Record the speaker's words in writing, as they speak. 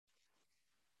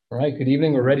All right, good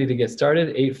evening. We're ready to get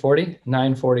started. 8:40,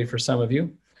 9:40 for some of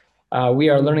you. We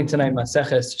are learning tonight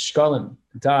Maseches Shkalim,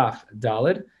 Daf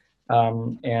Dalid.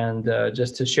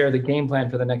 Just to share the game plan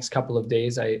for the next couple of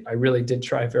days, I really did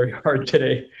try very hard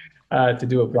today to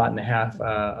do a blot and a half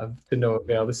to no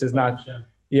avail. This is not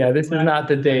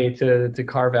the day to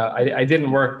carve out. I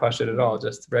didn't work Pashut at all,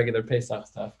 just regular Pesach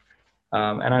stuff.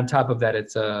 And on top of that,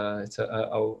 it's a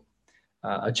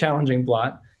challenging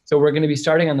blot. So we're going to be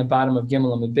starting on the bottom of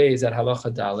Gimel Amud Beis at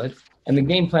Halacha Daled. And the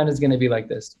game plan is going to be like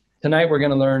this. Tonight, we're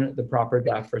going to learn the proper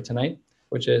daf for tonight,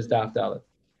 which is daf Daled.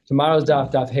 Tomorrow's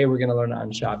daf Hey, we're going to learn on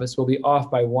Shabbos. We'll be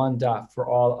off by one daf for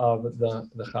all of the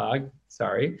Chag.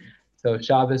 Sorry. So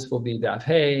Shabbos will be daf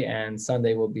Hey, and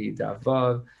Sunday will be daf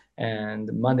Vav,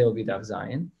 and Monday will be daf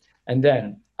Zayin. And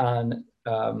then on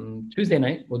Tuesday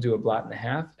night, we'll do a blot and a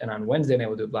half. And on Wednesday night,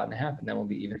 we'll do a blot and a half, and then we'll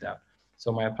be evened out.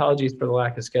 So my apologies for the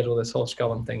lack of schedule, this whole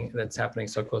Shkalim thing that's happening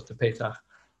so close to Pesach.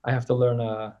 I have to learn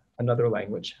another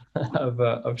language of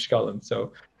Shkalim.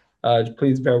 So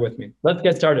please bear with me. Let's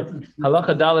get started.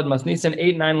 Halacha Daled Masnisan,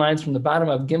 8-9 lines from the bottom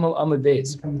of Gimel Amud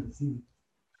Beis.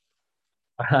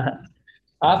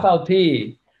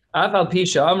 Afal pi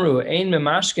sha'amru ein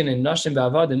memashkin in nashim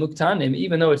ba'avadim muktanim.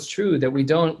 Even though it's true that we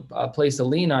don't place a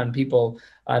lien on people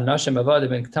nashim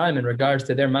ba'avadim and ktanim in regards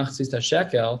to their machzis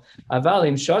shekel,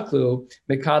 avalim shaklu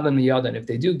mekadlim miyadan. If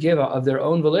they do give of their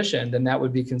own volition, then that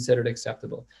would be considered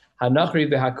acceptable. Hanachri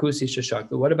v'hakusi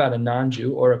sheshaklu. What about a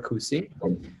non-Jew or a kusi?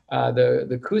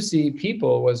 The kusi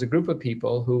people was a group of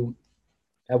people who,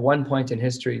 at one point in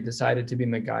history, decided to be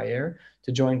Megayer,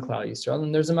 to join Klal Yisrael.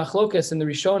 And there's a machlokas in the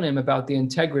Rishonim about the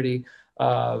integrity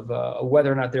of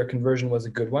whether or not their conversion was a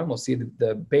good one. We'll see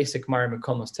the basic Mari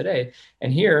Mekomos today.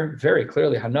 And here, very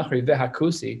clearly, Hanachri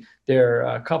veHakusi,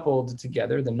 they're coupled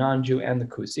together, the non-Jew and the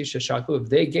Kusi, Sheshaklu. If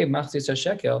they gave Machzis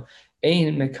HaShekel,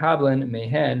 Ein Mekablen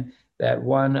Mehen, that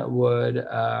one would,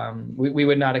 we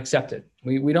would not accept it.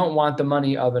 We don't want the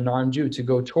money of a non-Jew to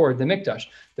go toward the Mikdash.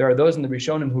 There are those in the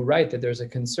Rishonim who write that there's a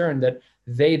concern that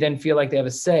they then feel like they have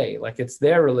a say, like it's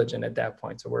their religion at that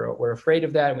point. So we're afraid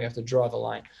of that, and we have to draw the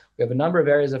line. We have a number of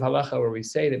areas of halacha where we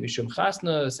say that Mishum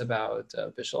Chasnus, about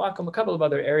Bishalakum, a couple of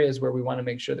other areas where we want to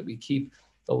make sure that we keep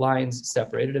the lines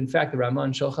separated. In fact, the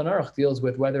Raman Shulchan Aruch deals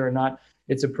with whether or not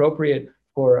it's appropriate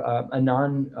for a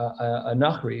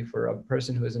nachri, for a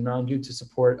person who is a non-Jew, to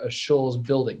support a shul's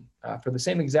building for the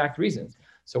same exact reasons.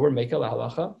 So we're mekel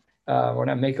halacha. We're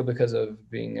not mekel because of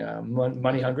being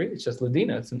money hungry. It's just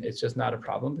ladina. It's just not a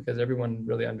problem because everyone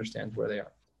really understands where they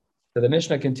are. So the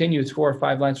Mishnah continues 4 or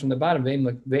 5 lines from the bottom. Ve'in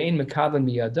mekavlen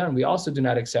miyadan. We also do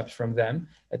not accept from them.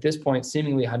 At this point,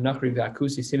 seemingly hanachri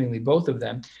v'akusi, seemingly both of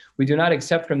them. We do not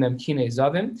accept from them kinei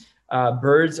zavim.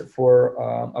 Birds for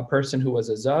a person who was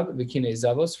a zav, vikine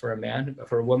zavos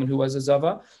for a woman who was a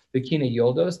zava, vikine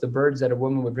yoldos, the birds that a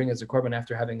woman would bring as a korban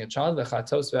after having a child,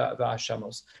 v'chatos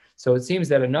v'ashamos. So it seems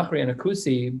that a nachri and a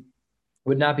kusi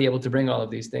would not be able to bring all of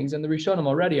these things, and the Rishonim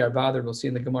already are bothered. We'll see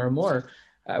in the Gemara more.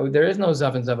 There is no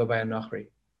zav and zava by a nachri.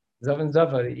 Zav and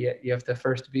zava, you have to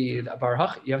first be a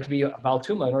barhach, you have to be a bal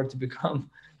tuma in order to become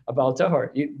a bal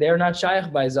tahor. They're not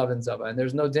shaykh by zav and zava, and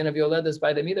there's no din of yoledas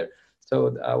by them either.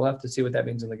 So we'll have to see what that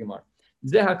means in the Gemara.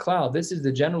 Zeh HaKlal, this is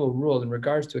the general rule in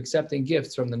regards to accepting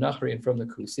gifts from the Nachri and from the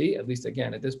Kusi. At least,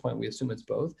 again, at this point, we assume it's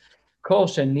both. Kol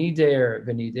shenider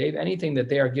v'nidev, anything that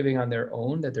they are giving on their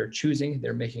own, that they're choosing,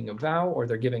 they're making a vow, or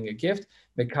they're giving a gift,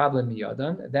 mekablen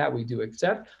miyadan, that we do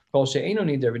accept. Kol she'eno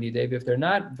nider v'nidev, if they're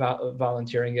not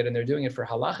volunteering it and they're doing it for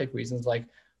halachic reasons, like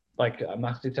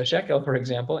Machzis HaShekel, for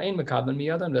example, Ein Mekablen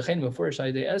Miyadan V'chein Mefurish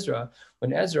Ayidei Ezra.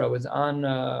 When Ezra was on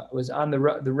the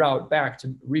route back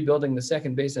to rebuilding the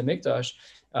second Beis HaMikdash,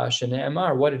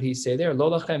 Shne'emar, what did he say there?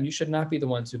 Lo lachem, you should not be the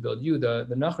ones who build. You, the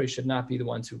Nachri, should not be the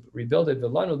ones who rebuild it.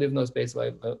 V'lanu livnos Beis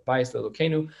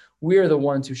Lelokenu. We're the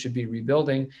ones who should be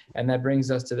rebuilding, and that brings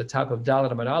us to the top of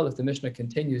Daled Amud Aleph. The Mishnah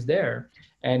continues there.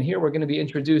 And here we're going to be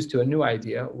introduced to a new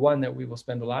idea, one that we will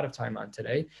spend a lot of time on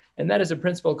today, and that is a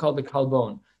principle called the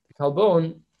Kalbon. The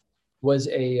Kalbon was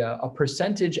a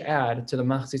percentage add to the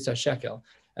Machzis HaShekel.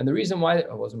 And the reason why,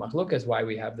 it was machlokas, why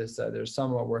we have this, there's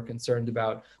some who are concerned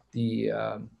about the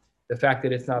fact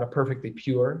that it's not a perfectly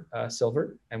pure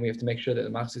silver, and we have to make sure that the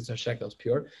Machzis HaShekel is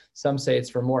pure. Some say it's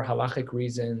for more halachic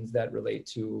reasons that relate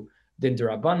to din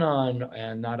d'Rabbanan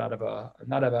and not out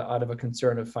of a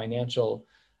concern of financial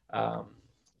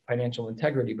financial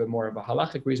integrity, but more of a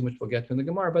halachic reason, which we'll get to in the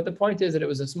Gemara. But the point is that it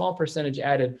was a small percentage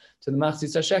added to the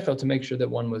machzis hashekel to make sure that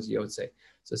one was yotzei.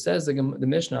 So it says the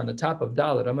Mishnah on the top of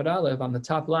Dalet Amud Aleph, on the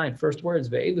top line, first words,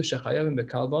 ve'elu shechayavim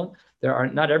bekalbon. There are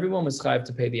not everyone was chayav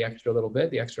to pay the extra little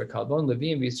bit, the extra kalbon.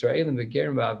 Levim v'Yisraelim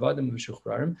v'gerim v'avadim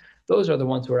v'shuchrarim. Those are the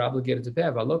ones who are obligated to pay.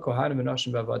 V'alo kohanim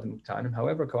v'noshim v'avadim muktanim.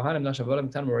 However, kohanim, noshim,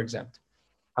 v'avadim muktanim were exempt.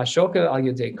 Hashokel al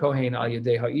yedei kohen al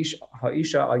yedei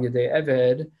ha'isha al yedei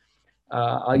eved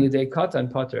al yedei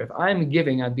katan pater. If I'm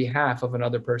giving on behalf of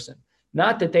another person,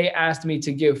 not that they asked me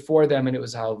to give for them and it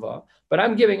was halva, but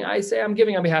I'm giving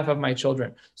on behalf of my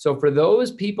children. So for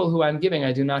those people who I'm giving,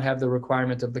 I do not have the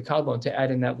requirement of the kalbon to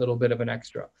add in that little bit of an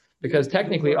extra, because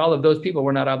technically all of those people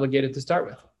were not obligated to start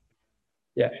with.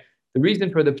 Yeah. The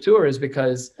reason for the ptur is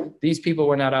because these people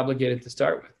were not obligated to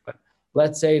start with. But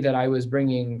let's say that I was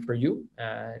bringing for you,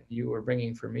 you were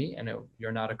bringing for me, and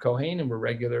you're not a Kohen, and we're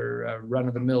regular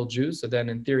run-of-the-mill Jews. So then,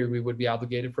 in theory, we would be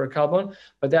obligated for a kalbon.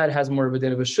 But that has more of a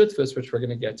din of a shutfus, which we're going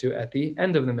to get to at the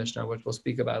end of the Mishnah, which we'll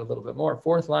speak about a little bit more.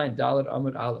 Fourth line, Dalet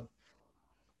Amud Aleph.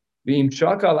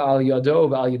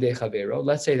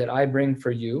 Let's say that I bring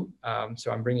for you,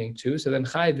 so I'm bringing two. So then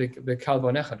chai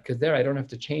b'kalbon echad, because there I don't have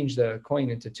to change the coin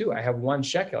into two. I have one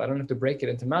shekel. I don't have to break it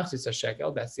into machzis a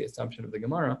shekel. That's the assumption of the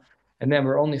Gemara. And then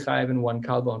we're only chayiv in one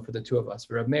kalbon for the two of us.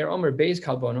 For Rav Meir Omer beis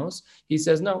kalbonos, he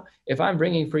says no. If I'm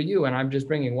bringing for you and I'm just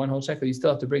bringing one whole shekel, you still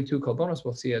have to bring two kalbonos.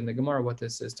 We'll see in the Gemara what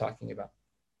this is talking about.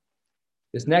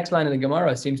 This next line in the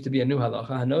Gemara seems to be a new halacha.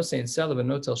 Hanosein sela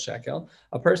v'notel shekel.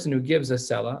 A person who gives a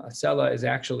sela is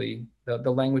actually, the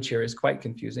language here is quite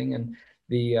confusing, and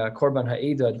the Korban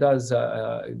Ha'eda does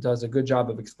a good job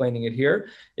of explaining it here.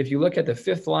 If you look at the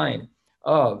fifth line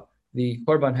of the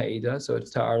Korban Ha'eda, so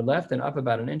it's to our left and up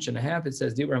about 1.5 inches, it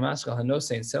says, Dibra Maschal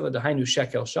Hanosein Sela Dahainu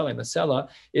Shekel Shalim. The Sela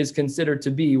is considered to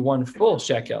be one full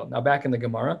shekel. Now back in the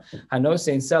Gemara,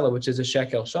 Hanosein Sela, which is a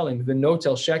shekel Shalim,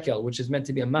 V'notel Shekel, which is meant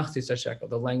to be a machzis shekel.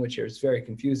 The language here is very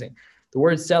confusing. The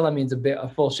word Sela means a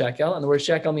full shekel, and the word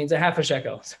shekel means a half a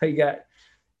shekel. So you got,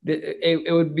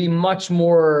 it would be much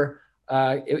more,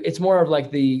 it's more of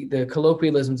like the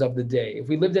colloquialisms of the day. If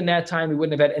we lived in that time, we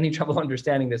wouldn't have had any trouble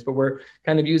understanding this, but we're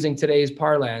kind of using today's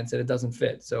parlance and it doesn't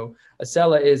fit. So a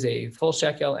sela is a full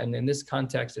shekel, and in this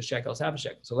context, a shekel is half a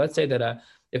shekel. So let's say that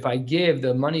if I give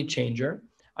the money changer,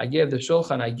 I give the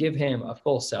shulchan, I give him a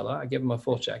full sela, I give him a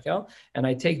full shekel, and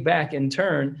I take back in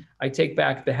turn, I take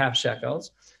back the half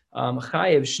shekels.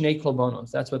 Chayev shnei kolbonos.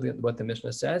 That's what the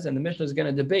Mishnah says, and the Mishnah is going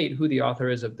to debate who the author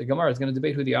is of the Gemara is going to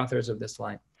debate who the author is of this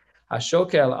line.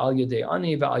 Hashokel al yedei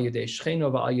ani va'al yedei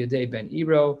shcheno va'al yedei ben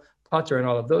iro pater. In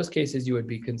all of those cases, you would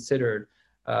be considered.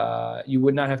 You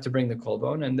would not have to bring the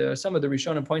kolbon. And some of the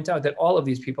Rishonim point out that all of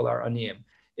these people are aniyim.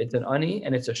 It's an ani,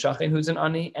 and it's a shachin who's an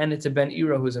ani, and it's a ben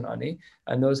iro who's an ani.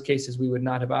 In those cases, we would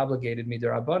not have obligated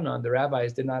midirabanan. The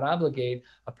rabbis did not obligate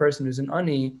a person who's an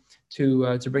ani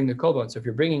to bring the kolbon. So if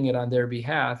you're bringing it on their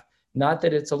behalf, not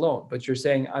that it's a loan, but you're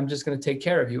saying, I'm just going to take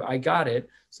care of you. I got it.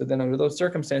 So then under those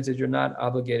circumstances, you're not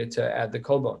obligated to add the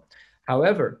kolbon.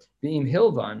 However, being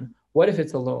hilvan, what if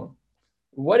it's a loan?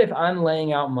 What if I'm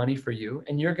laying out money for you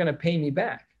and you're going to pay me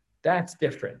back? That's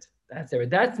different.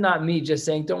 That's not me just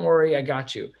saying, don't worry, I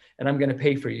got you, and I'm going to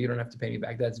pay for you. You don't have to pay me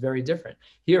back. That's very different.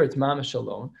 Here it's mamash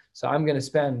alone. So I'm going to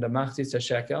spend a machzis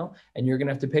shekel, and you're going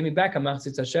to have to pay me back a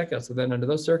machzis shekel. So then under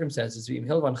those circumstances,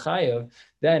 hilvan chayav,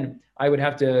 then I would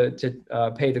have to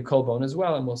pay the kolbon as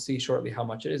well, and we'll see shortly how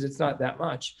much it is. It's not that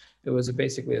much. It was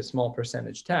basically a small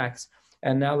percentage tax.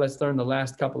 And now let's learn the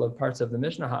last couple of parts of the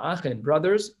Mishnah. Ha'achin,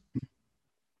 brothers.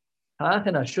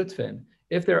 Ha'achin ha'shutfin.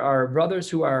 If there are brothers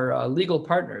who are legal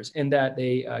partners in that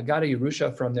they got a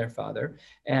Yerusha from their father,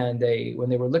 and when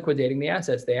they were liquidating the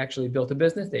assets, they actually built a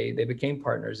business, they became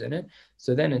partners in it.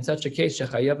 So then in such a case,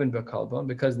 shechayavin b'kalbon,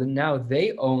 because now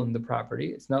they own the property.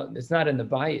 It's not in the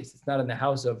bayis, it's not in the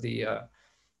house of the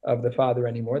father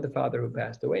anymore, the father who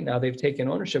passed away. Now they've taken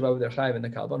ownership of their chayav in the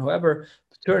kalbon. However,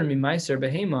 p'tur mimaiser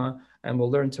behema, and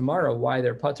we'll learn tomorrow why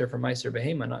they're pater for maiser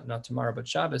behema, not tomorrow, but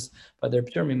Shabbos, but they're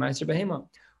p'tur mimaiser behema.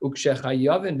 And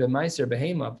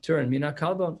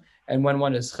when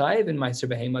one is chayiv in meiser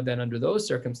behema, then under those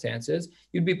circumstances,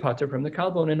 you'd be pater from the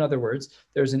kalbon. In other words,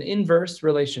 there's an inverse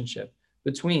relationship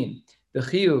between the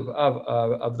chiyuv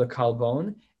of the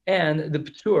kalbon and the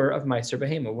p'tur of meiser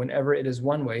behema. Whenever it is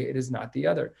one way, it is not the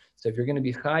other. So if you're going to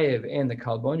be chayiv in the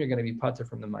kalbon, you're going to be pater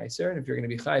from the meiser. And if you're going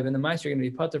to be chayiv in the meiser, you're going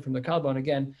to be pater from the kalbon.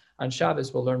 Again, on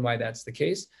Shabbos, we'll learn why that's the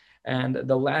case. And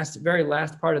the very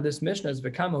last part of this Mishnah is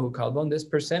v'kamahu kalbon, this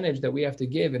percentage that we have to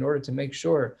give in order to make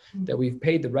sure that we've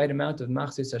paid the right amount of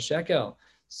machzis shekel.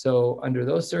 So under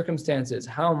those circumstances,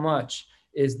 how much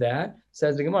is that?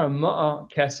 Says the Gemara, ma'a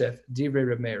kesef divrei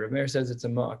Reb Meir. Reb Meir says it's a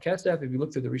ma'a kesef. If you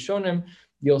look through the Rishonim,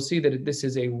 you'll see that this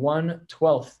is a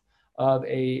 1/12 of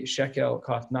a shekel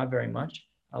cost, not very much.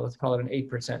 Let's call it an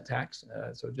 8% tax.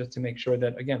 So just to make sure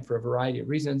that, again, for a variety of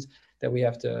reasons, that we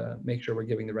have to make sure we're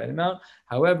giving the right amount.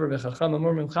 However, it's not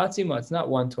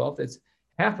 1/12, it's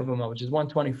half of a month, which is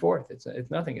 1/24. It's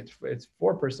nothing. It's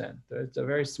 4%. It's a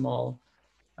very small,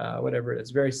 whatever it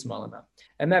is, very small amount.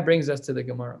 And that brings us to the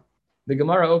Gemara. The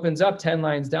Gemara opens up 10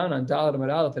 lines down on Daled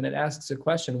Amud Aleph, and it asks a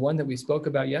question, one that we spoke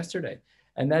about yesterday,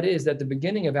 and that is that the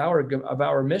beginning of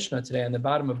our Mishnah today, on the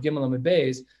bottom of Gimel Amud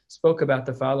Beis, spoke about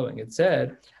the following. It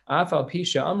said, "Afal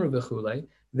pisha amru v'chulei."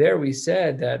 There we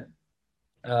said that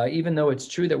even though it's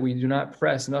true that we do not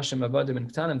press nashim avadim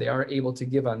and ktanim, they are able to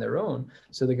give on their own.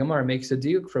 So the Gemara makes a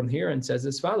diuk from here and says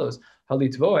as follows: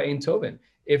 Halitvoa ein tovin.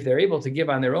 If they're able to give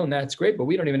on their own, that's great, but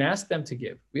we don't even ask them to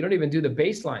give. We don't even do the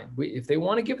baseline. If they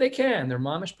want to give, they can. They're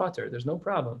mamish pater. There's no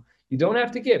problem. You don't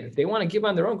have to give. If they want to give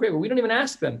on their own, great, but we don't even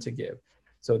ask them to give.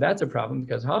 So that's a problem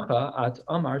because hacha at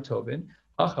amar tovin.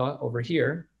 Hacha over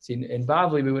here. See, in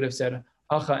Bavli we would have said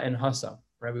hacha and hasa.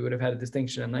 Right, we would have had a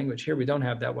distinction in language. Here we don't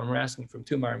have that when we're asking from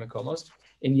two Mari Makomos.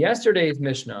 In yesterday's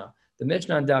Mishnah, the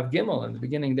Mishnah on Dav Gimel, in the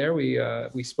beginning there,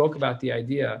 we spoke about the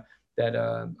idea that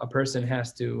a person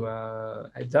has to,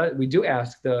 we do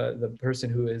ask the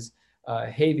person who is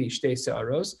Hevi Shtei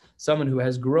Se'aros, someone who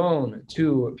has grown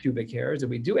 2 pubic hairs, and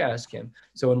we do ask him.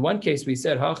 So in one case we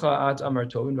said Hacha at Amar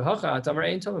Tovin, Hacha at Amar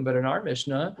Ein Tovin, but in our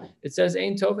Mishnah it says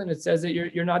Ein Tovin. It says that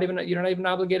you're not even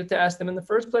obligated to ask them in the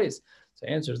first place. So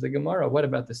answers the Gemara, what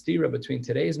about the stira between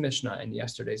today's Mishnah and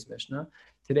yesterday's Mishnah?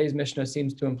 Today's Mishnah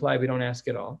seems to imply we don't ask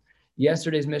at all.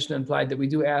 Yesterday's Mishnah implied that we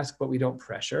do ask, but we don't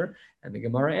pressure. And the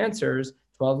Gemara answers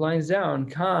 12 lines down,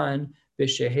 Kan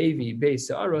b'shehevi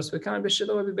be'sa'aros, v'kan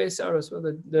b'shelohevi be'sa'aros. Well,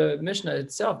 the Mishnah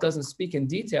itself doesn't speak in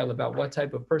detail about what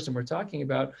type of person we're talking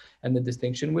about, and the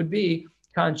distinction would be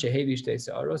Kan shehevi shtei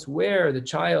sa'aros, where the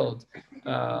child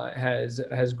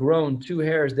has grown 2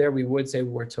 hairs. There we would say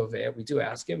we're toveh. We do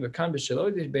ask him. V'kan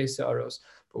b'shelohevi be'sa'aros.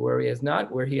 But where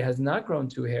he has not grown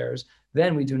 2 hairs,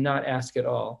 then we do not ask at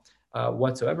all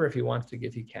whatsoever. If he wants to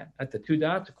give, he can. At the 2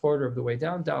 dots, a quarter of the way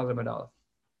down, Daled Amud Aleph.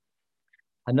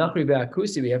 Hanachri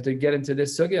ve'akusi, we have to get into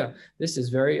this sugya. This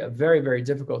is a very, very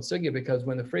difficult sugya because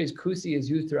when the phrase kusi is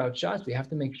used throughout Shas, we have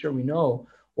to make sure we know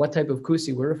what type of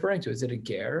kusi we're referring to. Is it a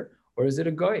ger or is it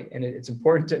a goy? And it's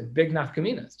important to big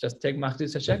nafkaminas. Just take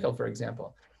machzis hashekel, for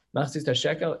example. Machzis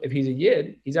hashekel, if he's a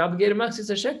yid, he's obligated machzis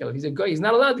hashekel. If he's a goy, he's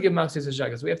not allowed to give machzis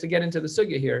hashekel. So we have to get into the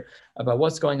sugya here about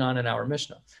what's going on in our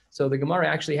Mishnah. So the Gemara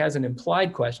actually has an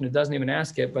implied question. It doesn't even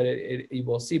ask it, but you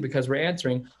will see because we're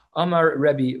answering Amar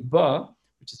Rebbe Ba,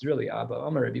 which is really Abba.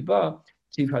 Amar Rebbe Ba,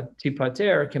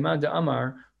 Tipater Kemanda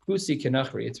Amar Kusi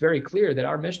Kenachri. It's very clear that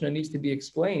our Mishnah needs to be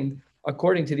explained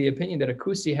according to the opinion that a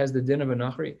Kusi has the din of a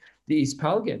Nachri, the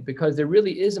Ispalgin, because there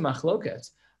really is a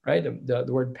machlokas, right? The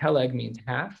word Peleg means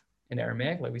half in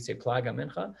Aramaic, like we say Plaga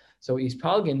Mincha. So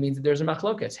Ispalgin means that there's a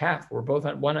machlokas, half. We're both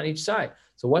on one on each side.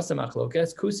 So what's the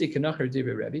machlokas? Kusi Kenachri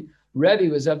Divi Rebbe.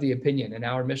 Rebbe was of the opinion, and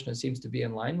our Mishnah seems to be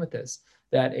in line with this,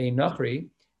 that a Nachri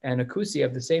and a Kusi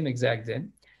have the same exact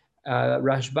din.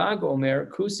 Rashbag Omer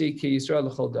Kusi ki Yisrael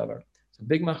l'chol davar. It's a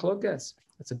big machlokas.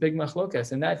 It's a big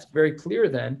machlokas, and that's very clear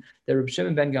then that Reb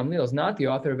Shimon ben Gamliel is not the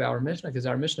author of our Mishnah because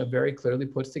our Mishnah very clearly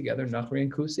puts together Nachri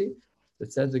and Kusi.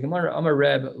 It says the Gemara Amar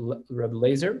Reb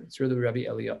Lazer. It's really Rabbi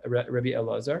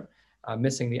Elazar,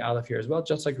 missing the aleph here as well,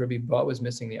 just like Rabbi Ba was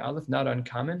missing the aleph. Not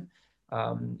uncommon.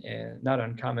 And not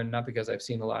uncommon, not because I've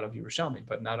seen a lot of Yerushalmi,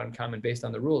 but not uncommon based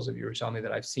on the rules of Yerushalmi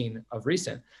that I've seen of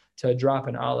recent, to drop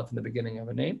an aleph in the beginning of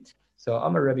a name. So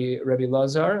Amar Rabbi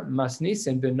Lazar,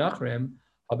 Masnisin bin Nachrim,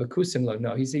 Abakusim lo.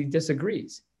 No, he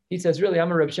disagrees. He says, really,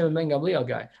 I'm a Reb Shimon ben Gamliel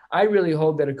guy. I really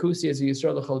hold that a kusi is a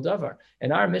Yisrael l'chol davar.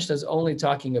 And our Mishnah is only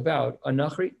talking about a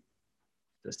Nachri.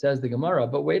 That says the Gemara,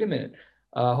 but wait a minute.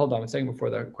 Hold on a second before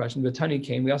the question. The Tani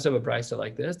came. We also have a brisa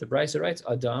like this. The brisa writes,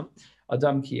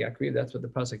 Adam ki yakri. That's what the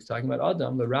pasuk is talking about.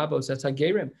 Adam, the Rabbo says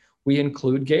hagerim. We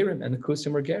include gerim, and the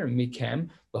kusim are gerim. Mikem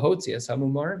lahotzi as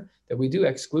hamumarim. That we do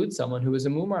exclude someone who is a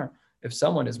mumar. If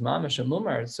someone is mamash and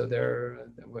mumar, so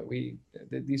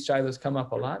these shilas come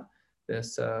up a lot.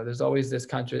 There's always this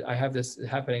I have this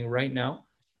happening right now.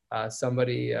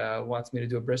 Somebody wants me to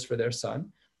do a bris for their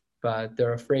son, but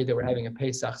they're afraid that we're having a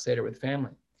Pesach Seder with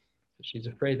family. She's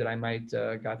afraid that I might,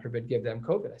 God forbid, give them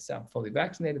COVID. I say, I'm fully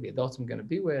vaccinated. The adults I'm going to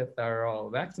be with are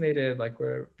all vaccinated, like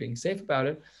we're being safe about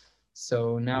it.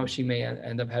 So now she may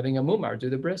end up having a mumar do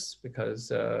the bris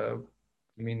because,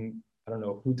 I don't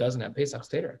know who doesn't have Pesach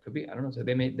Seder. It could be, I don't know. So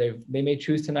they may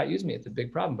choose to not use me. It's a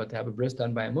big problem. But to have a bris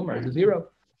done by a mumar is a zero.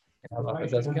 And it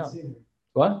doesn't count.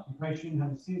 What? You probably shouldn't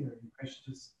have a cedar. You probably should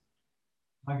just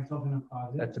lock yourself in a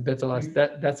closet. That's a bitalas.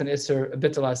 That's an isser, a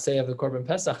bitalas say of the korban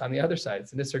pesach on the other side.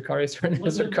 It's an isser kares for an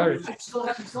isser kares. You still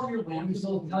have your lamb. You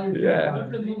still tell your Yeah.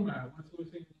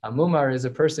 A mumar is a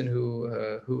person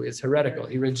who is heretical.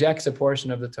 He rejects a portion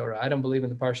of the Torah. I don't believe in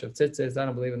the parsha of tzitzis. I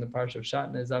don't believe in the parsha of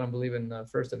shatnez. I don't believe in the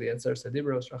first of the Yetzer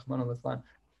Sadibros, Rachman al-Islam.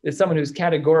 It's someone who's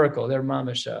categorical. They're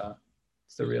mamish.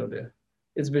 It's the real deal.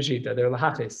 It's beshita. They're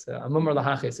lahachis. A mumar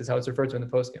lahachis is how it's referred to in the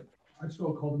poskim. Our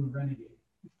school called him a renegade.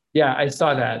 Yeah, I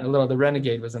saw that. The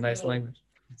renegade was a nice language.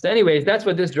 So anyways, that's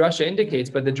what this drasha indicates.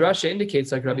 But the drasha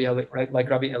indicates, like Rabbi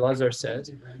Elazar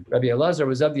says, Rabbi Elazar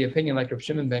was of the opinion, like Rav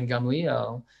Shimon ben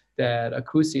Gamliel, that a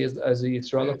kusi is a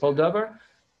Yisrael kol davar.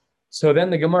 So then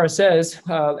the Gemara says,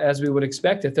 as we would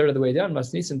expect, a third of the way down,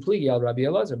 Masnisin pligi al Rabbi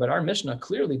Elazar. But our Mishnah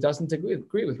clearly doesn't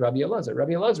agree with Rabbi Elazar.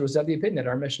 Rabbi Elazar was of the opinion that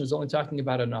our Mishnah is only talking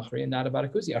about a nachri and not about a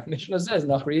kusi. Our Mishnah says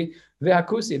nachri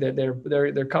ve'hakusi, that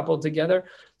they're coupled together.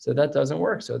 So that doesn't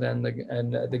work. So then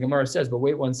the Gemara says, but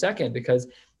wait 1 second, because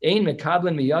ein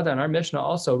mekablin miyada, and our Mishnah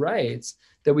also writes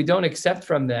that we don't accept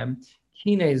from them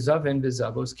kine zavin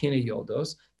v'zavos kine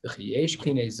yoldos v'chiyesh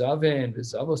kine zavin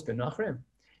v'zavos benachrim.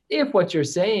 If what you're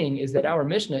saying is that our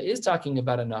Mishnah is talking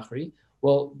about a nachri,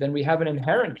 well, then we have an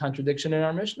inherent contradiction in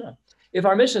our Mishnah. If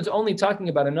our Mishnah is only talking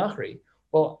about a nachri,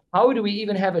 well, how do we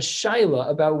even have a shaila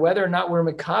about whether or not we're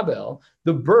mekabel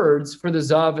the birds for the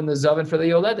zav and for the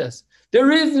yoledes?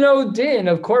 There is no din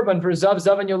of korban for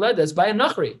zav and yoledes by a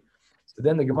nachri. So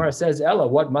then the Gemara says, Ella,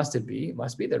 what must it be? It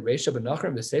must be that Reisha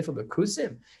b'nachrim v'seifa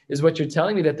b'kusim is what you're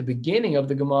telling me, that the beginning of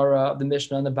the Gemara, of the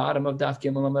Mishnah on the bottom of Daf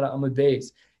Gimel Amud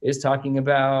Beis is talking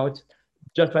about,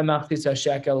 just by Machzis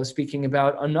HaShekel, is speaking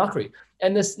about a nachri.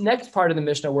 And this next part of the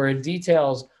Mishnah where it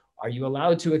details, are you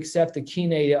allowed to accept the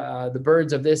kine, the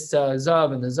birds of this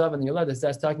zav and the yoledes?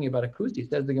 That's talking about a kusi,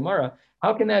 says the Gemara.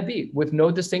 How can that be? With no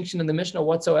distinction in the Mishnah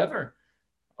whatsoever.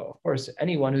 Of course,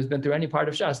 anyone who's been through any part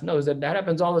of Shas knows that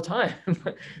happens all the time.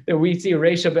 That we see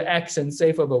Reisha b'X and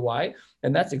Seifa b'Y,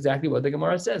 and that's exactly what the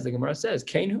Gemara says. The Gemara says,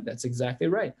 Kainu, that's exactly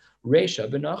right. Reisha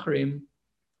b'Nachrim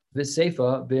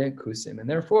v'Seifa b'Kusim. And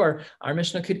therefore, our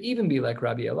Mishnah could even be like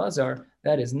Rabbi Elazar.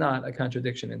 That is not a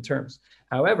contradiction in terms.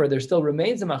 However, there still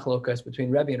remains a machlokas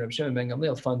between Rabbi and Rav Shimon ben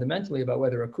Gamliel fundamentally about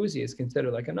whether a kusi is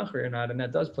considered like a nachri or not, and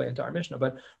that does play into our Mishnah.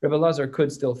 But Rabbi Elazar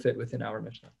could still fit within our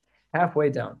Mishnah.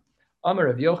 Halfway down. Amar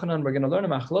Rav Yochanan, we're going to learn a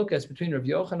machlokas between Rav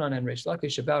Yochanan and Reish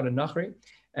Lakish about a nachri,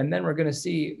 and then we're going to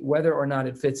see whether or not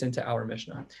it fits into our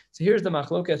Mishnah. So here's the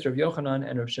machlokas, Rav Yochanan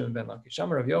and Rav Shimon ben Lakish.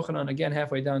 Amar Rav Yochanan, again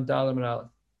halfway down, Dalam and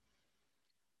Aleph.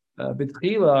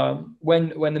 B'tchila, when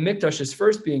the mikdash is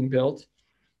first being built,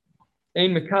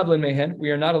 ein mekablen mehen, we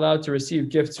are not allowed to receive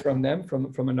gifts from them, from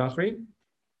a nachri.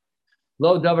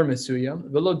 Lo davar mesuyam,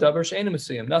 v'lo davar she'einu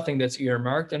mesuyam, nothing that's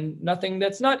earmarked and nothing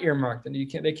that's not earmarked. And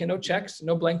they can no checks,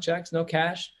 no blank checks, no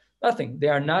cash, nothing. They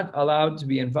are not allowed to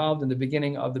be involved in the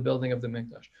beginning of the building of the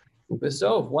mikdash.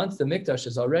 So once the mikdash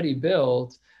is already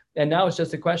built, and now it's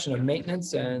just a question of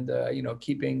maintenance and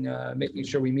making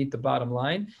sure we meet the bottom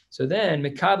line. So then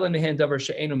mekablen mehen davar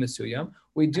she'einu mesuyam,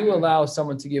 we do allow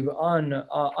someone to give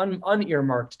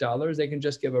unearmarked dollars. They can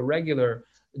just give a regular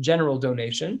general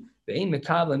donation. That's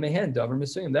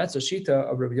a shita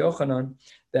of Rabbi Yochanan,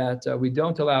 that we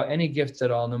don't allow any gifts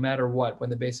at all, no matter what, when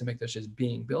the Beis HaMikdash is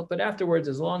being built. But afterwards,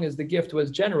 as long as the gift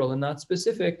was general and not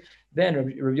specific, then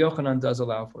Rabbi Yochanan does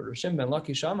allow for it. Rav Shimon ben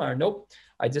Lakish Amar, nope,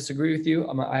 I disagree with you.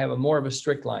 I have a more of a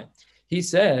strict line. He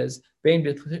says, Bein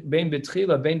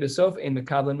betchila, bein besof, ein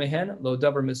mekablen mehen, lo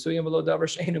davar mesuyam, lo davar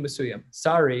she'einu mesuyam.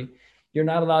 Sorry, you're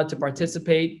not allowed to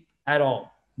participate at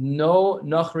all. No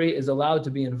nachri is allowed to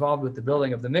be involved with the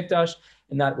building of the mikdash,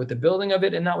 and not with the building of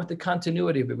it, and not with the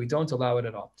continuity of it. We don't allow it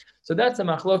at all. So that's a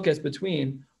machlokes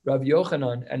between Rav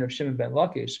Yochanan and Rav Shimon ben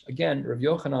Lakish. Again, Rav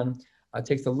Yochanan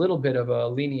takes a little bit of a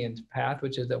lenient path,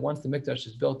 which is that once the mikdash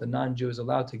is built, the non-Jew is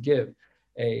allowed to give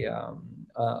a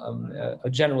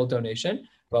general donation.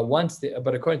 But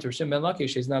according to Rav Shimon ben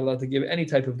Lakish, he's not allowed to give any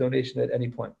type of donation at any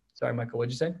point. Sorry, Michael, what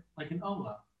did you say? Like an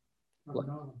Ola. But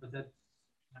that's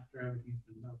after everything's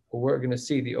been built. Well, we're going to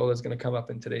see the Ola is going to come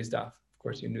up in today's daf. Of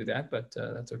course, you knew that, but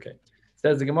that's okay.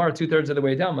 Says the Gemara 2/3 of the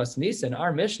way down. Masnisin,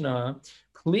 our Mishnah,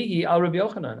 pligi al Rabbi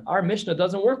Yochanan. Our Mishnah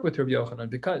doesn't work with Rabbi Yochanan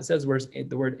because it says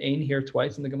the word ein here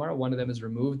twice in the Gemara. One of them is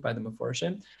removed by the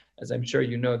Meforshim. As I'm sure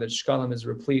you know, that Shkalim is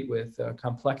replete with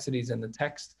complexities in the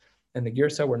text and the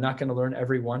Girsa. We're not going to learn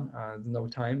every one, no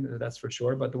time, that's for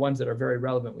sure. But the ones that are very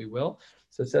relevant, we will.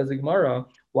 So it says the Gemara,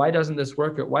 why doesn't this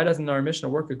work? Why doesn't our Mishnah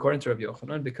work according to Rabbi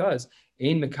Yochanan? Because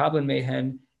ein mekablen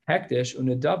mehen hektish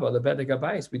unedava lebedek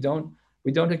habayis. We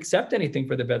don't accept anything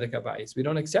for the bedek habayis. We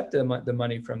don't accept the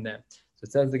money from them. So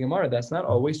it says the Gemara, that's not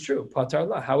always true. Patar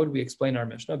la, how would we explain our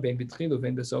Mishnah?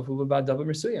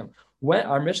 When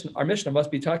our Mishnah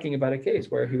must be talking about a case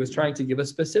where he was trying to give a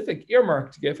specific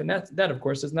earmarked gift, and that of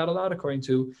course is not allowed according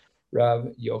to Rav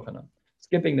Yochanan.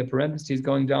 Skipping the parentheses,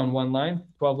 going down one line,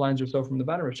 12 lines or so from the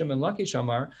bottom. Rav Shimon Lakish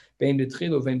Amar,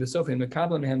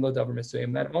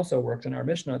 that also works in our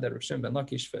Mishnah that Rav Shimon ben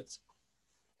Lakish fits.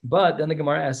 But then the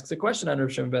Gemara asks a question on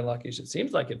Rav Shimon ben Lakish. It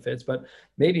seems like it fits, but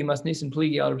maybe must nisan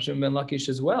pligi al Rav Shimon ben Lakish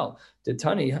as well. Did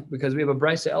Tani, because we have a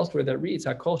brisa elsewhere that reads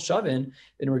Hakol Shavin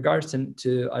in regards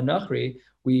to a Nachri,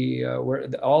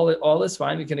 all is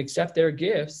fine. We can accept their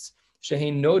gifts.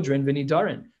 Shehein Nodrin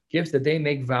v'nidarin. Gifts that they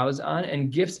make vows on,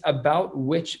 and gifts about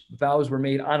which vows were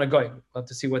made on a goy. We'll have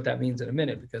to see what that means in a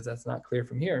minute, because that's not clear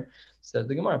from here. Says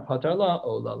the Gemara, Patar la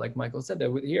ola, like Michael said,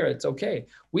 that here it's okay.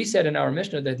 We said in our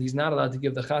Mishnah that he's not allowed to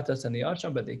give the chatas and the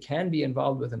asham, but they can be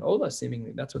involved with an ola,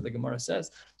 seemingly. That's what the Gemara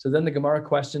says. So then the Gemara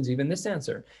questions even this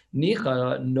answer.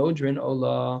 Nicha nodrin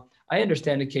ola. I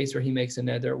understand a case where he makes a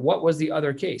neder. What was the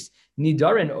other case?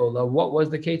 Nidarin ola. What was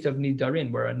the case of nidarin,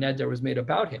 where a neder was made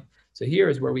about him? So here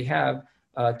is where we have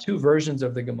two versions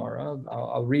of the Gemara.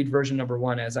 I'll read version number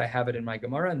one as I have it in my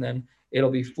Gemara, and then it'll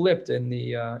be flipped in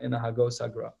the Hagos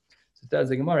Hagra. So it says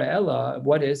the Gemara, Ella,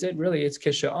 what is it? Really, it's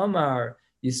Kisha Amar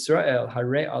Yisrael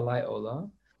Hare Alai Ola.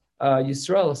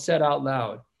 Yisrael said out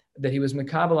loud that he was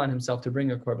mekabel on himself to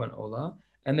bring a korban ola,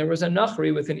 and there was a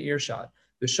nachri with an earshot.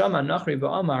 The Shama nachri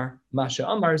v'amar Masha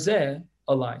Amar Zeh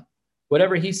Alai.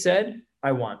 Whatever he said,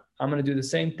 I want. I'm going to do the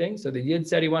same thing. So the Yid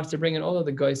said he wants to bring an ola.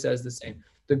 The guy says the same.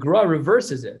 The Gra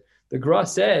reverses it. The Gra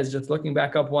says, just looking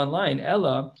back up one line,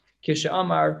 Ella, Kisha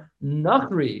Amar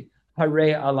Nachri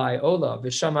Hare Alai Ola,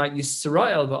 Vishama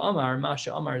Yisrael V'Amar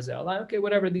Masha Amar Ze'alai. Okay,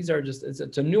 whatever, these are just,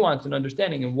 it's a nuance and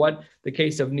understanding in what the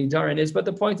case of Nidarin is. But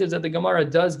the point is that the Gemara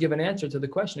does give an answer to the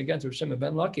question against Rav Shimon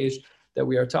ben Lakish, that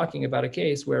we are talking about a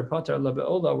case where Patar La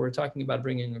Be'ola, we're talking about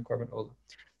bringing a korban ola.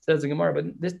 Says the Gemara,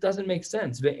 but this doesn't make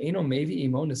sense. He's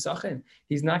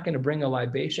not going to bring a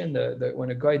libation. When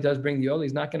a guy does bring the oil,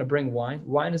 he's not going to bring wine.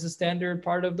 Wine is a standard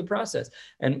part of the process.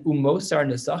 And umosar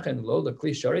nesachen lo lekli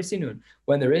sharei sinun.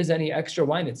 When there is any extra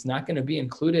wine, it's not going to be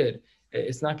included.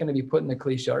 It's not going to be put in the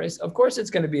kli shares. Of course, it's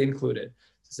going to be included.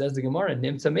 So says the Gemara,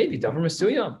 nimtza maybe davar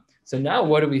mesuyam. So now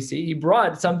what do we see? He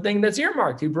brought something that's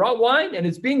earmarked. He brought wine, and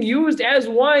it's being used as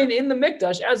wine in the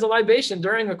mikdash, as a libation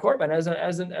during a korban, as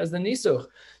the nisuch.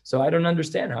 So I don't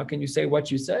understand. How can you say what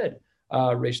you said?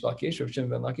 Reish Lakish, Rav Shimon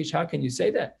ben Lakish, how can you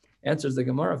say that? Answers the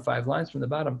Gemara, 5 lines from the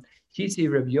bottom. Kisi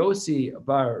Rav Yossi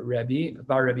bar Rabbi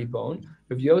Bon.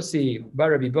 Rav Yossi bar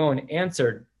Rabbi Bon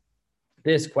answered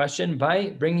this question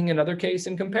by bringing another case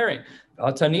and comparing.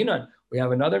 Al-Taninan. We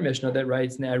have another Mishnah that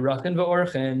writes Ne'erachin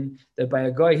v'orchen, that by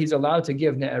a guy he's allowed to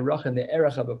give Ne'erachin, the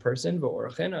erech of a person,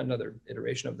 v'orchen, another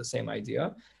iteration of the same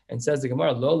idea, and says the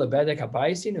Gemara, Lo lebedek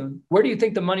habayis sinun. Where do you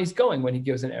think the money's going when he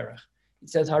gives an erech? It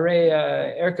says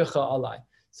Hare erkecha alai.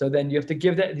 So then you have to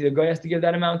give that, the guy has to give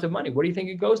that amount of money. Where do you think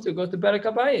it goes to? It goes to bedek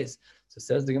habayis. So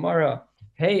says the Gemara,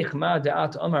 Hey chma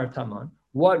da'at amar taman.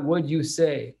 What would you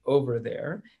say over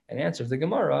there? And answers the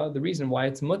Gemara, the reason why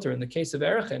it's mutter in the case of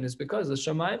Erechin is because the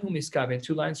Shamayim Humiskaben,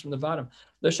 2 lines from the bottom,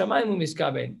 the Shamayim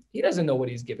Humiskaben, he doesn't know what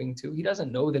he's giving to. He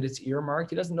doesn't know that it's earmarked.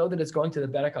 He doesn't know that it's going to the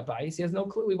Bedek HaBayis. He has no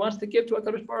clue. He wants to give to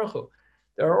HaKadosh Baruch Hu.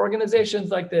 There are organizations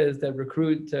like this that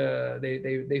recruit,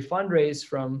 they fundraise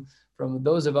from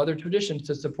those of other traditions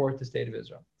to support the state of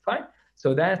Israel. Fine.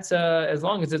 So that's as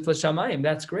long as it's l'shamayim,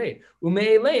 that's great.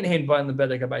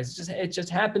 It just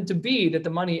happened to be that the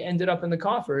money ended up in the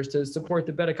coffers to support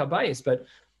the bedek habayis, but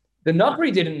the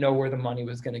Nachri didn't know where the money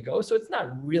was going to go, so it's not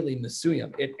really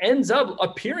mesuyam. It ends up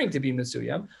appearing to be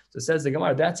mesuyam. So says the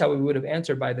Gemara, that's how we would have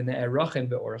answered by the ne'erachin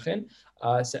ve'orchin.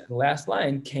 Last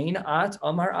line, kain at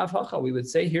amar avhacha. We would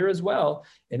say here as well,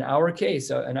 in our case,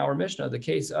 in our Mishnah, the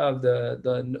case of the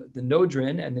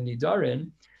nodrin and the nidarin.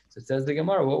 So it says the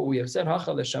Gemara, what we have said,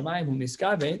 turning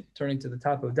to the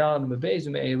top of Dal and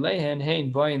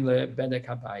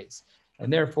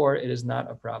and therefore it is not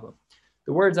a problem.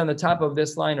 The words on the top of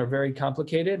this line are very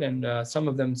complicated, and some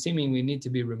of them seemingly need to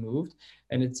be removed.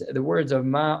 And it's the words of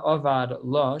ma avad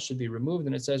la should be removed,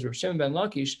 and it says Rav Shimon ben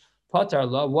Lakish patar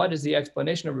la. What is the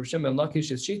explanation of Rav Shimon ben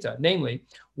Lakish's shita? Namely,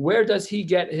 where does he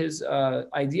get his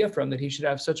idea from that he should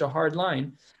have such a hard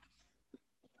line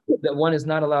that one is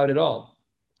not allowed at all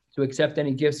to accept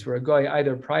any gifts for a goy,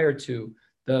 either prior to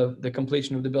the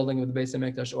completion of the building of the Beis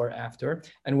HaMikdash or after,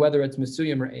 and whether it's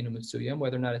Mesuyam or Einu Mesuyam,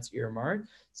 whether or not it's earmarked?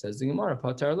 Says the Gemara,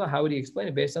 Patar La. How would he explain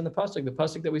it? Based on the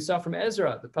pasuk that we saw from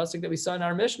Ezra, the pasuk that we saw in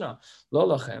our Mishnah, Lo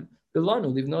lachem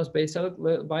bilanu livnos Beis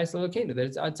Elokeinu,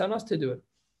 that it's on us to do it.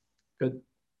 Good.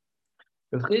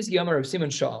 Rav Chizki Amar Rav Simon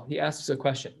Shal, he asks a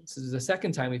question. This is the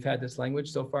second time we've had this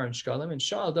language so far in Shkalim, and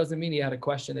Shal doesn't mean he had a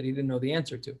question that he didn't know the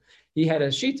answer to. He had a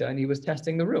shita and he was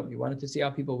testing the room. He wanted to see how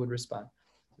people would respond.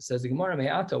 It says the Gemara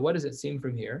Me'ata, what does it seem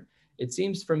from here? It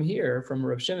seems from here, from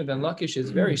Rav Shimon ben Lakish's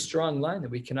very strong line that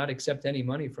we cannot accept any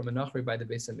money from a Nachri by the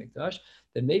Beis HaMikdash,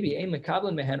 that maybe Ein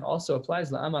Mekablan Mehen also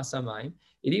applies La'amas Hamayim.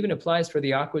 It even applies for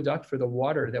the aqueduct, for the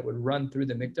water that would run through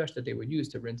the Mikdash that they would use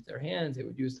to rinse their hands. They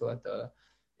would use to let the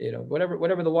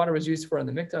whatever the water was used for in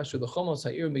the Mikdash, or the Chomos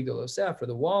Ha'ir Migdaloseh, for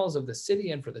the walls of the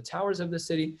city and for the towers of the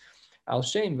city. Al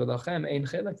Shem v'lachem ein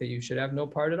chelek, that you should have no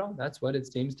part at all. That's what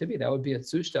it seems to be. That would be a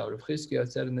tzushta. Rav Chizkiah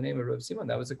said in the name of Rav Simon.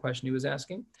 That was the question he was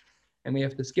asking. And we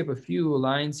have to skip a few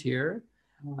lines here.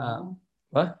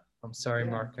 What? I'm sorry,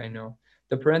 Mark, I know.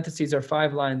 The parentheses are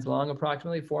 5 lines long,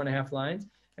 approximately 4.5 lines.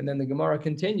 And then the Gemara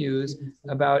continues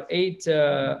about 8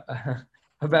 or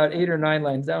 9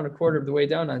 lines down, a quarter of the way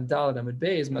down on Daled Amud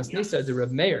Beis, Masnisa to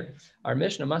Rav Meir. Our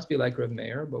Mishnah must be like Rav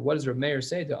Meir, but what does Rav Meir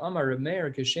say? To Amar Rav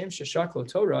Meir, Kishem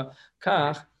Sheshaklo Torah,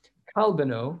 Kach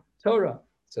Kalbano Torah.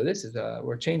 So this is,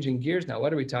 we're changing gears now.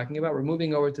 What are we talking about? We're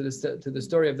moving over to the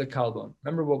story of the Kalbon.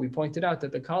 Remember what we pointed out,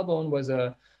 that the Kalbon was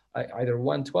either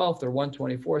 1/12 or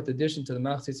 1/24 addition to the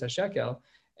Machzis HaShekel.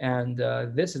 And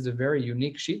this is a very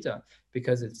unique shita,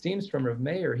 because it seems from Rav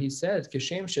Meir, he says,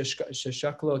 Kishem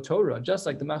Sheshaklo Torah, just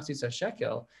like the Machzis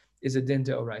HaShekel is a din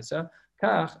deoraisa,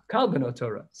 Kach Kalbano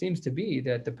Torah. Seems to be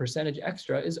that the percentage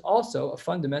extra is also a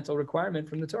fundamental requirement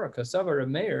from the Torah. Kasava Rav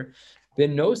Meir,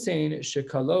 Ben nosein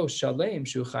shekalo shalem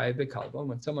shuchay bekalbon.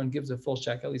 When someone gives a full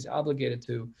shekel, he's obligated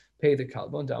to pay the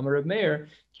kalbon. To Amar Rav Meir,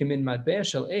 kimin matbeh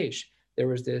shel eish. There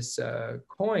was this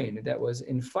coin that was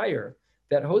in fire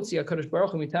that Hotzi HaKadosh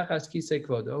Baruch Hu mitachas kisei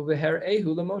kvodo v'her'ehu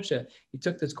leMoshe. He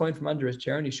took this coin from under his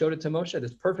chair and he showed it to Moshe.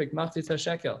 This perfect machzis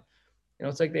hashekel. You know,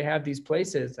 it's like they have these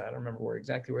places, I don't remember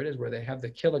exactly where it is, where they have the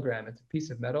kilogram. It's a piece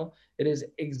of metal. It is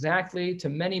exactly, to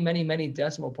many, many, many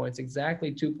decimal points,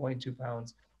 exactly 2.2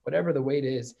 pounds. Whatever the weight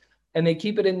is, and they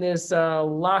keep it in this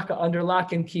under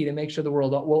lock and key to make sure the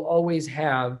world will always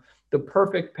have the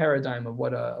perfect paradigm of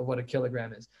what a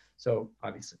kilogram is. So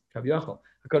obviously, Kaviyachol,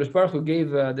 HaKadosh Baruch Hu gave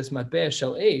this matbeh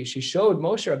shel eish. He showed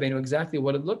Moshe Rabbeinu exactly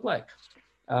what it looked like.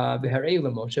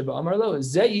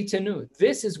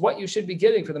 This is what you should be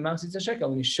getting for the Machzis HaShekel.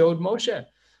 And he showed Moshe.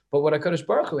 But what HaKadosh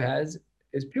Baruch Hu has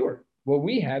is pure. What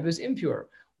we have is impure.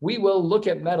 We will look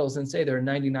at metals and say they're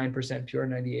 99% pure,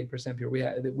 98% pure.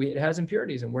 It has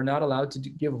impurities, and we're not allowed to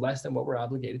give less than what we're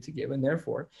obligated to give. And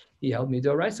therefore, he held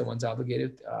midoraisa. One's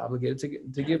obligated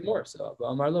to give more. So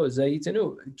Amar lo zeh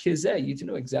yitenu, kizeh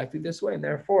yitenu, exactly this way. And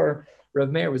therefore, Rav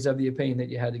Meir was of the opinion that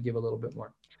you had to give a little bit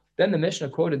more. Then the Mishnah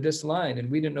quoted this line, and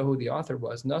we didn't know who the author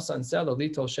was. Nasan selo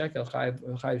litol shekel chayiv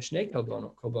shnei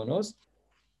kolbonos.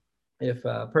 If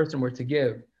a person were to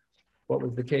give, what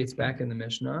was the case back in the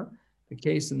Mishnah? The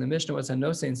case in the Mishnah was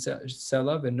hanosein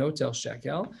selav and notel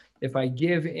shekel. If I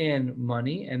give in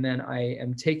money and then I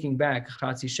am taking back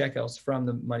chatzi shekels from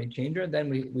the money changer, then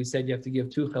we said you have to give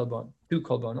two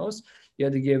kolbonos. You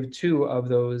had to give 2 of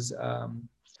those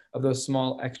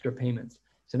small extra payments.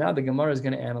 So now the Gemara is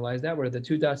going to analyze that. Where the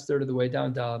 2 dots third of the way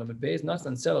down, Daled Amud Beis,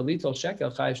 nasan selav litol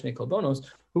shekel chayiv shnei kolbonos.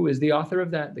 Who is the author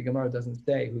of that? The Gemara doesn't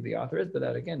say who the author is, but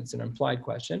that again, it's an implied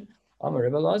question. Amar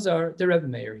Reb Elazar de Reb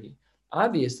Meir.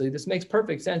 Obviously, this makes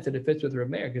perfect sense that it fits with Reb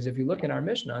Meir, because if you look in our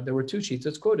Mishnah, there were 2 sheets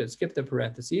that's quoted. Skip the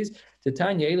parentheses.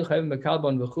 Titanya elu chayvim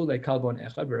bekalbon v'chulei kalbon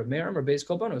echad Reb Meir Amar beis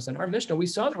kolbonos. In our Mishnah, we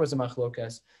saw there was a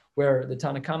machlokas where the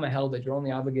Tanna Kama held that you're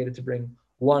only obligated to bring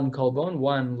 1 kolbon,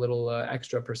 1 little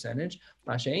extra percentage.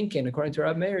 Masha'inkin, according to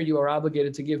Reb Meir, you are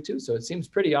obligated to give 2. So it seems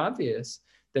pretty obvious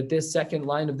that this second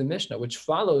line of the Mishnah, which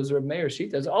follows Reb Meir's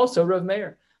sheet, is also Reb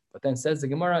Meir. But then says the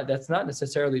Gemara, that's not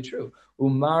necessarily true.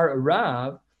 Umar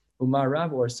Rav,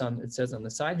 or some, it says on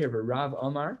the side here, but Rav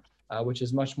Omar, which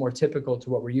is much more typical to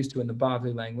what we're used to in the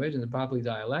Bavli language, in the Bavli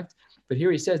dialect. But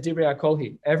here he says, Divrei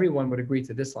HaKolhi. Everyone would agree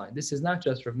to this line. This is not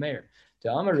just Rav Meir.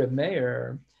 To Amar Rav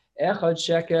Meir, Echad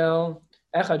shekel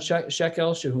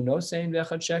shehu nosein,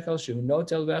 ve'echad shekel shehu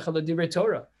notel, ve'echad divrei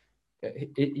Torah.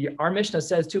 Our Mishnah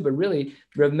says too, but really,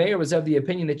 Rav Meir was of the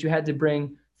opinion that you had to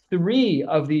bring 3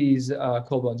 of these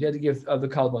kolbons. You had to give of the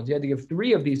kolbons. You had to give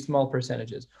 3 of these small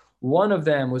percentages. One of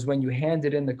them was when you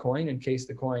handed in the coin in case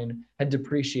the coin had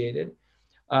depreciated.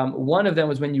 One of them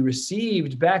was when you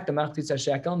received back the Machzis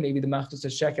HaShekel, maybe the Machzis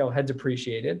HaShekel had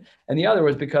depreciated. And the other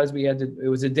was because it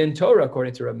was a din Torah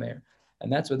according to Rav Meir.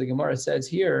 And that's what the Gemara says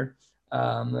here.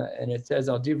 And it says,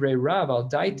 Al Divrei Rav, Al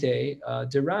Daite,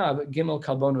 Dirav, Gimel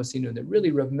Kalbono Sinu. That really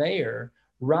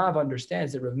Rav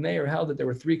understands that Rav Meir held that there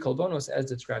were 3 kolbonos as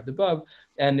described above.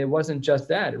 And it wasn't just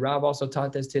that. Rav also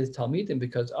taught this to his Talmidim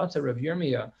because Asa Rav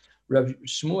Yirmiyah, Rav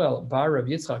Shmuel bar Rav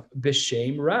Yitzchak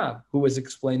b'shem Rav, who was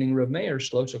explaining Rav Meir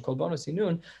Shlosha Kolbonos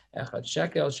Inun Echad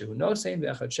Shekel Shehu Nosein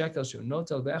ve'Echad Shekel Shehu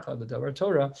Notel ve'Echad L'Davar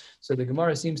Torah. So the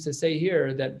Gemara seems to say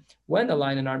here that when the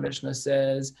line in our Mishnah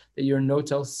says that you're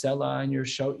Notel Sela and you're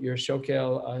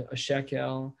Shokel a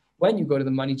shekel, when you go to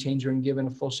the money changer and give in a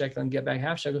full shekel and get back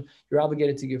half shekel, you're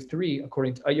obligated to give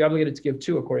you're obligated to give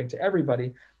 2 according to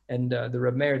everybody. And the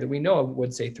Rav Meir that we know of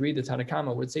would say 3, the Tanna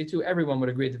Kama would say 2. Everyone would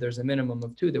agree that there's a minimum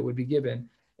of 2 that would be given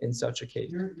in such a case.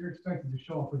 You're expected to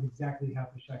show up with exactly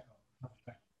half a shekel.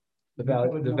 The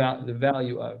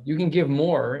value of. You can give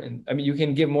more, and I mean you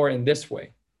can give more in this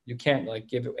way. You can't like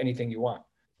give anything you want.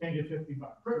 Can't get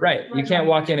 $50. Right. You can't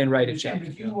walk in and write a check.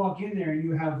 If you walk in there and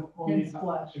you have only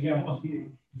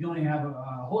you only have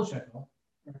a whole shekel.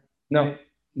 No.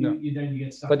 Then you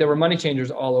get stuck. But there were money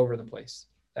changers all over the place.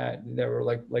 They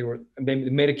were they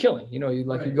made a killing. You know, you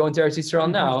go into Eretz Yisrael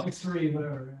now.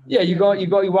 Yeah, you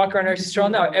walk around Eretz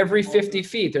Yisrael now. Every 50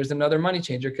 feet, there's another money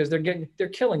changer because they're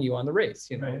killing you on the race.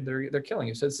 You know, they're killing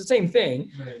you. So it's the same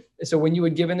thing. Right. So when you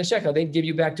would give in the shekel, they'd give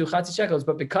you back 2 chatzi shekels.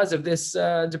 But because of this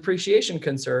depreciation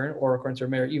concern, or according to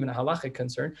Meir, even a halachic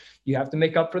concern, you have to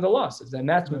make up for the losses. And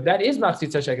that is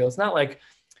machzitza shekel. It's not like,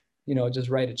 you know, just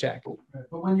write a check. Right.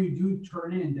 But when you do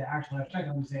turn in the actual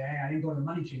shekel and say, hey, I didn't go to the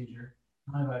money changer.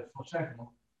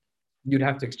 You'd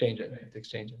have to exchange it.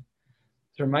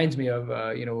 It reminds me of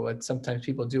what sometimes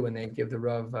people do when they give the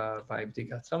Rav by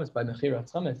B'dikat Chametz, by Mechirat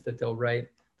Chametz, that they'll write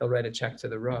a check to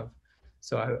the Rav.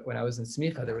 So when I was in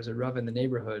Smicha, there was a Rav in the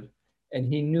neighborhood, and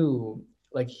he knew,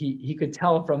 like he could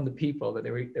tell from the people that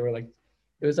they were like,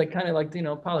 it was like kind of like, you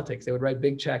know, politics. They would write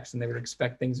big checks and they would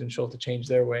expect things in Shul to change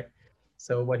their way.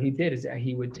 So what he did is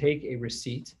he would take a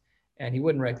receipt. And he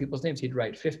wouldn't write people's names. He'd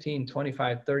write $15,000,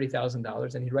 $25,000,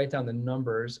 $30,000, and he'd write down the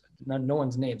numbers, no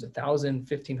one's names, 1,000,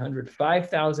 1,500,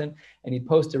 5,000, and he'd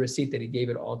post a receipt that he gave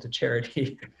it all to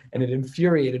charity. And it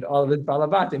infuriated all of his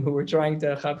balabatim who were trying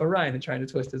to chap a Ryan and trying to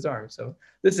twist his arm. So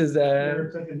this is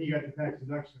he got the tax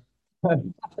deduction.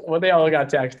 Well, they all got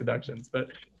tax deductions, but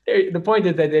the point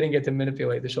is that they didn't get to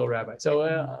manipulate the shul rabbi. So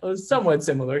it was somewhat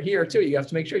similar here too. You have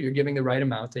to make sure you're giving the right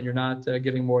amount and you're not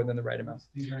giving more than the right amount.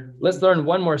 Let's learn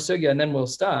one more sugya and then we'll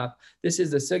stop. This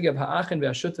is the sugya of ha'achin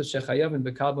ve'ashutas shechayavin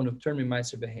bekalbon upturn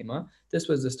mimaiser behema. This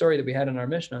was the story that we had in our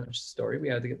Mishnah. We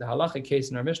had the halachic case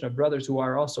in our Mishnah of brothers who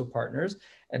are also partners,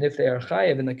 and if they are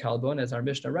chayav in the kalbon, as our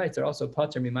Mishnah writes, they're also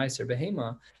pater mimaiser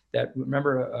behema. That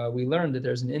remember we learned that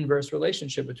there's an inverse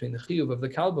relationship between the chiyuv of the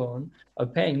kalbon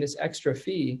of paying this extra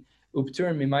fee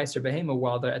uptur mimaiser behema,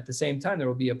 while at the same time there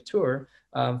will be a ptur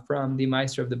from the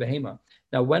meiser of the behema.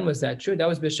 Now, when was that true? That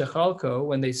was b'shechalko,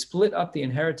 when they split up the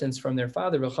inheritance from their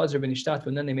father, Rechazar ben Ishtat,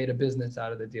 and then they made a business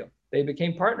out of the deal. They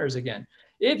became partners again.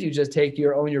 If you just take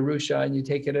your own Yerusha and you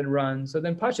take it and run, so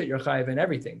then Pashat, you're chayiv in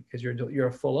everything because you're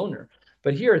a full owner.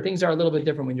 But here, things are a little bit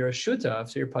different when you're a shutav,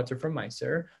 so you're pater from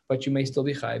meiser, but you may still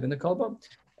be chayiv in the kolbon.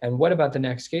 And what about the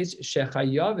next case?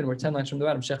 Shechayavin, we're 10 lines from the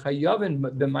bottom. Shechayavin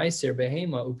b'meiser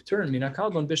behema upturn mina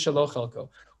kalbon b'shaloch chalko.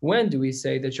 When do we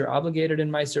say that you're obligated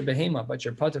in meiser behema, but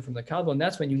you're pater from the kalbon?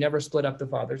 That's when you never split up the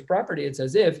father's property. It's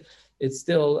as if it's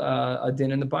still a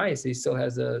din in the bias. He still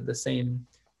has the same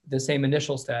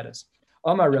initial status.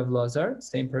 Amar Rav Lazar,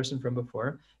 same person from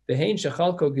before. Behein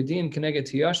shechalko gedim keneged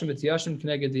tiyashim v'tiyashim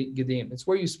keneged gedim. It's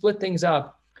where you split things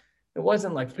up. It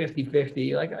wasn't like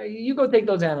 50-50, like you go take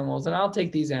those animals and I'll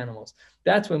take these animals.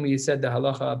 That's when we said the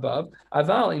halacha above.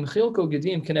 Aval im chilko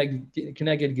gedim keneged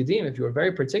gedim. If you were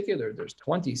very particular, there's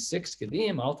 26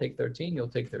 gedim, I'll take 13, you'll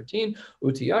take 13.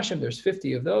 Utiyashim, there's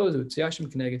 50 of those. Utiyashim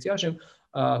keneged tiyashim.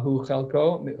 Hu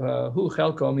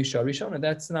chelko misha rishon, and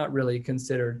that's not really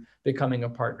considered becoming a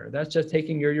partner. That's just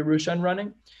taking your Yerusha and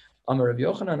running. Amar Rav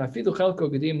Yochanan, afidu chelko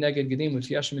gedim neged gedim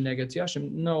utiyashim neged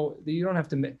tiyashim. No, you don't have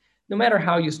to. No matter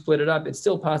how you split it up, it's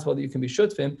still possible that you can be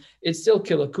shutfim. It's still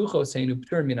kilakucho saying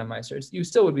uptur mina meiser. You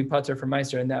still would be pater for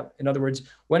meiser. And that, in other words,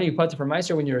 when are you pater for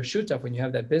meiser? When you're a shutaf, when you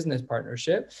have that business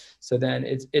partnership. So then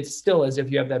it's still as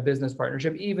if you have that business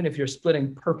partnership, even if you're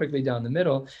splitting perfectly down the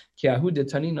middle. Kiahu de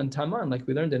tanin and taman, like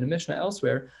we learned in the Mishnah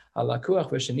elsewhere, alakuach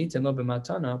v'shenitin lo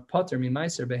b'matana pater mi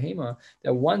meiser behema.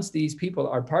 That once these people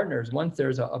are partners, once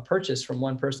there's a purchase from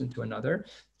one person to another,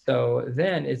 so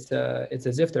then it's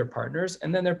as if they're partners,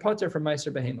 and then they're pater from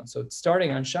meiser behema. So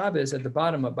starting on Shabbos at the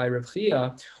bottom by Rav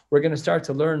Chia, we're going to start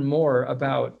to learn more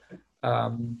about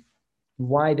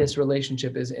why this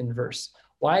relationship is inverse.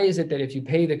 Why is it that if you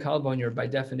pay the kalbon, you're by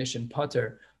definition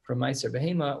pater from meiser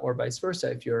behema, or vice versa?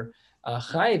 If you're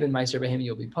chayiv in meiser behema,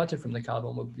 you'll be pater from the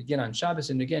kalbon. We'll begin on Shabbos,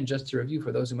 and again, just to review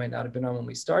for those who might not have been on when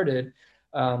we started,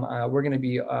 we're going to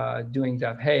be doing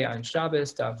Daf Hey on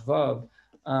Shabbos, Daf Vav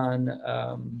on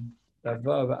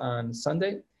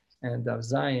Sunday, and Daf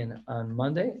Zayin on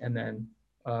Monday, and then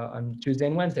on Tuesday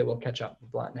and Wednesday we'll catch up, a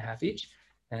blot and a half each.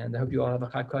 And I hope you all have a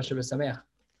Chag Kosher V'Sameach.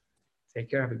 Take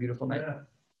care. Have a beautiful night. Yeah.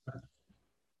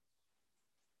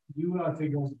 You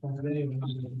figure out today when it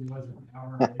was an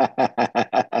hour.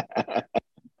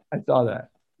 I saw that.